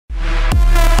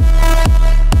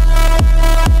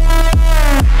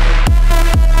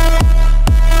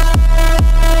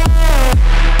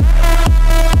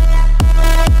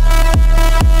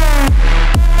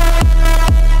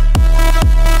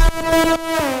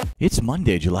It's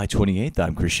Monday, July 28th.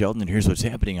 I'm Chris Sheldon, and here's what's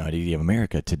happening on EDM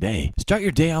America today. Start your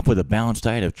day off with a balanced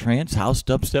diet of trance, house,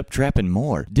 dubstep, trap, and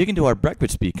more. Dig into our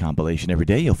breakfast speed compilation every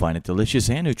day. You'll find it delicious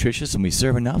and nutritious, and we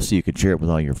serve enough so you can share it with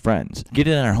all your friends. Get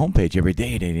it on our homepage every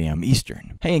day at 8 a.m.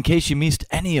 Eastern. Hey, in case you missed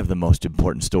any of the most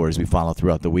important stories we follow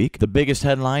throughout the week, the biggest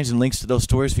headlines and links to those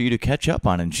stories for you to catch up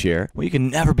on and share, well, you can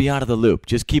never be out of the loop.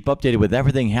 Just keep updated with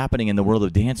everything happening in the world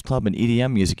of dance, club, and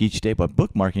EDM music each day by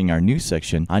bookmarking our news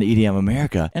section on EDM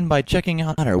America and by checking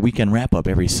out our weekend wrap-up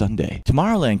every Sunday.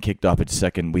 Tomorrowland kicked off its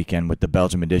second weekend with the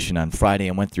Belgium edition on Friday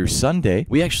and went through Sunday.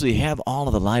 We actually have all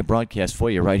of the live broadcasts for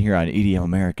you right here on EDM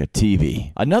America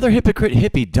TV. Another hypocrite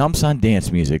hippie dumps on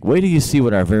dance music. Wait till you see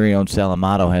what our very own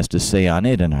Salamato has to say on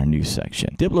it in our news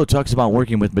section. Diplo talks about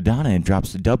working with Madonna and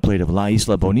drops the dub plate of La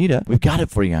Isla Bonita. We've got it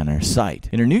for you on our site.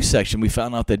 In our news section, we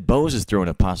found out that Bose is throwing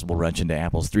a possible wrench into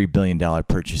Apple's $3 billion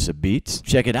purchase of Beats.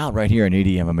 Check it out right here on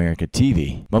EDM America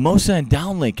TV. Mimosa and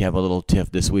Downlink have a little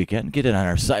tiff this weekend. Get it on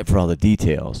our site for all the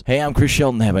details. Hey, I'm Chris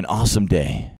Sheldon. Have an awesome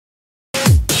day.